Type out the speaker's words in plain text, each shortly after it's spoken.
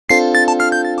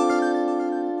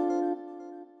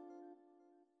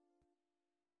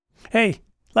Hey,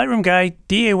 Lightroom guy,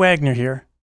 D.A. Wagner here.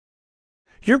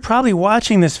 You're probably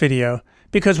watching this video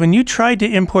because when you tried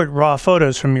to import raw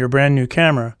photos from your brand new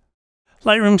camera,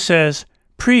 Lightroom says,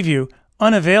 Preview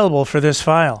unavailable for this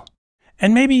file.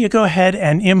 And maybe you go ahead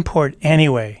and import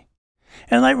anyway.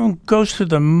 And Lightroom goes through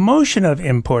the motion of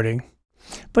importing,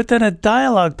 but then a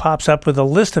dialog pops up with a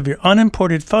list of your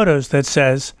unimported photos that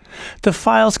says, the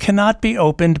files cannot be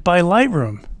opened by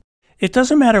Lightroom. It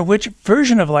doesn't matter which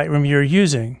version of Lightroom you're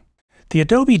using. The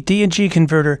Adobe DNG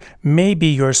Converter may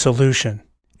be your solution.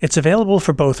 It's available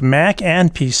for both Mac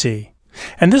and PC.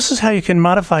 And this is how you can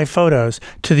modify photos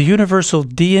to the universal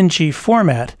DNG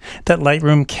format that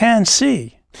Lightroom can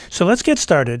see. So let's get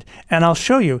started, and I'll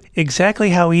show you exactly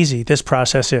how easy this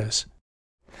process is.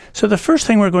 So the first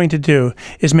thing we're going to do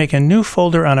is make a new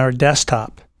folder on our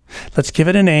desktop. Let's give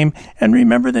it a name, and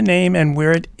remember the name and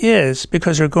where it is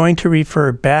because we're going to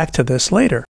refer back to this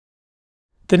later.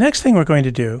 The next thing we're going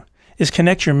to do is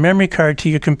connect your memory card to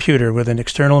your computer with an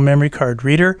external memory card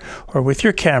reader or with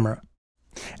your camera,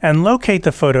 and locate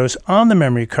the photos on the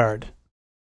memory card.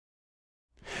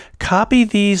 Copy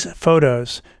these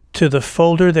photos to the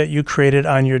folder that you created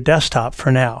on your desktop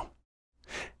for now.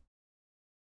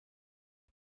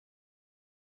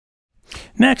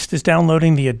 Next is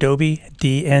downloading the Adobe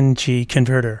DNG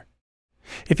Converter.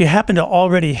 If you happen to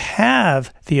already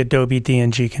have the Adobe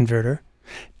DNG Converter,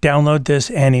 download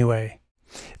this anyway.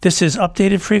 This is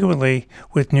updated frequently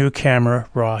with new camera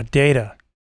raw data.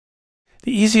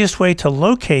 The easiest way to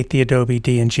locate the Adobe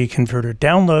DNG Converter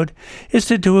download is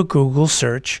to do a Google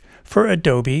search for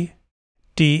Adobe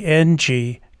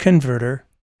DNG Converter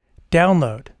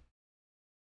download.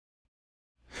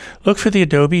 Look for the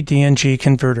Adobe DNG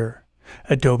Converter,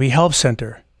 Adobe Help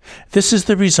Center. This is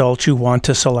the result you want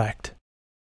to select.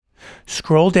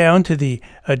 Scroll down to the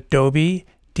Adobe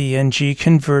DNG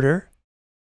Converter.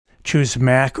 Choose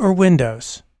Mac or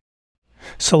Windows.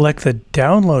 Select the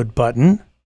Download button,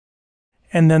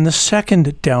 and then the second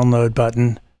Download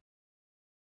button.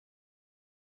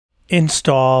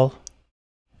 Install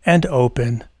and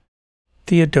open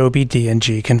the Adobe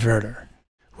DNG Converter,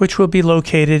 which will be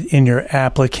located in your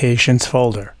Applications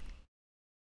folder.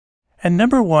 And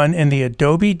number one in the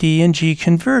Adobe DNG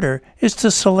Converter is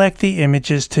to select the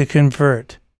images to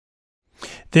convert.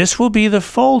 This will be the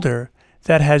folder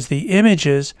that has the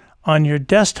images on your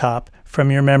desktop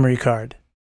from your memory card.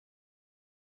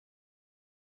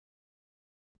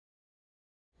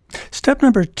 Step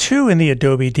number 2 in the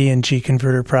Adobe DNG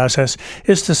Converter process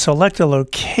is to select a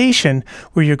location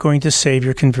where you're going to save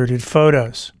your converted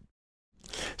photos.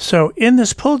 So in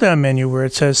this pull-down menu where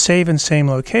it says Save in Same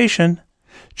Location,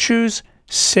 choose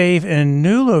Save in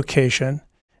New Location,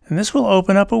 and this will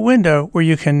open up a window where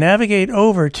you can navigate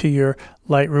over to your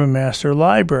Lightroom Master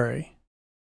Library.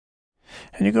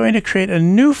 And you're going to create a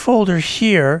new folder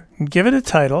here and give it a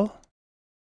title.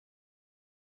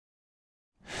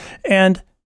 And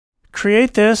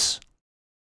create this,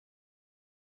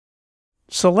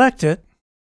 select it,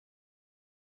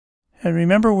 and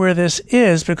remember where this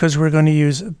is because we're going to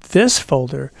use this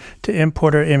folder to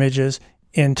import our images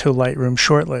into Lightroom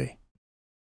shortly.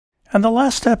 And the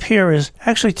last step here is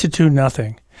actually to do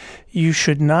nothing. You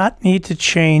should not need to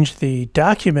change the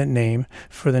document name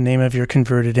for the name of your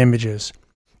converted images.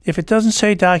 If it doesn't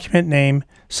say document name,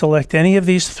 select any of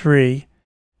these three.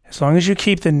 As long as you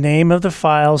keep the name of the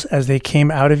files as they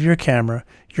came out of your camera,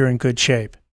 you're in good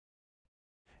shape.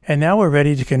 And now we're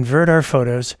ready to convert our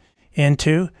photos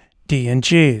into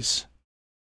DNGs.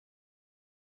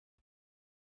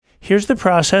 Here's the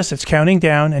process. It's counting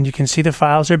down, and you can see the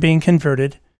files are being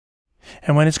converted.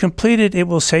 And when it's completed, it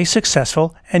will say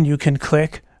successful, and you can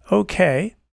click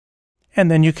OK, and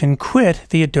then you can quit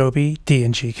the Adobe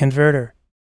DNG Converter.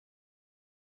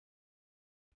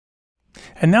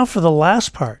 And now for the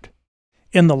last part.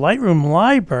 In the Lightroom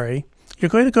library, you're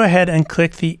going to go ahead and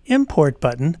click the Import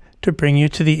button to bring you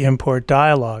to the Import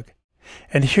dialog.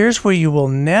 And here's where you will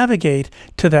navigate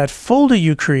to that folder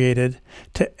you created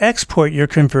to export your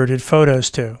converted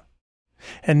photos to.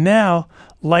 And now,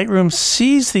 Lightroom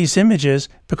sees these images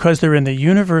because they're in the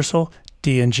universal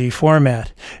DNG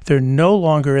format. They're no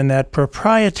longer in that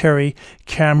proprietary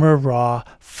camera raw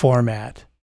format.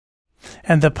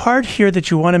 And the part here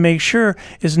that you want to make sure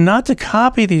is not to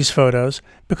copy these photos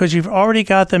because you've already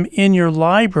got them in your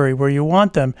library where you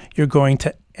want them. You're going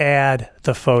to add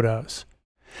the photos.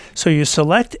 So you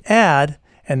select Add,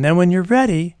 and then when you're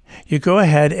ready, you go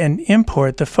ahead and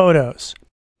import the photos.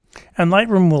 And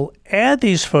Lightroom will add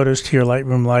these photos to your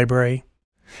Lightroom library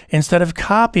instead of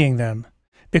copying them.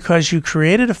 Because you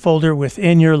created a folder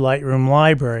within your Lightroom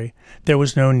library, there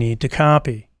was no need to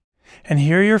copy. And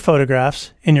here are your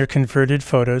photographs in your Converted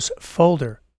Photos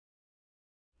folder.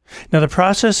 Now the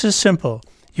process is simple.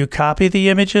 You copy the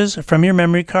images from your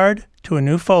memory card to a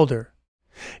new folder.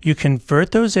 You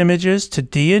convert those images to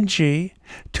DNG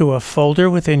to a folder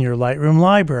within your Lightroom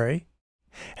library,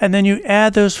 and then you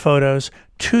add those photos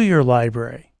to your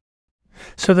library.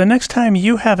 So the next time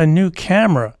you have a new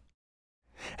camera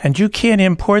and you can't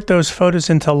import those photos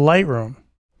into Lightroom,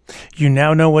 you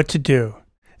now know what to do.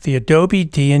 The Adobe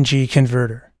DNG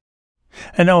Converter.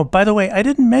 And oh, by the way, I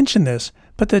didn't mention this,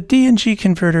 but the DNG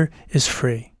Converter is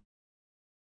free.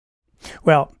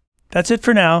 Well, that's it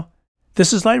for now.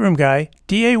 This is Lightroom Guy,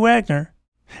 D.A. Wagner,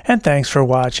 and thanks for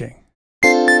watching.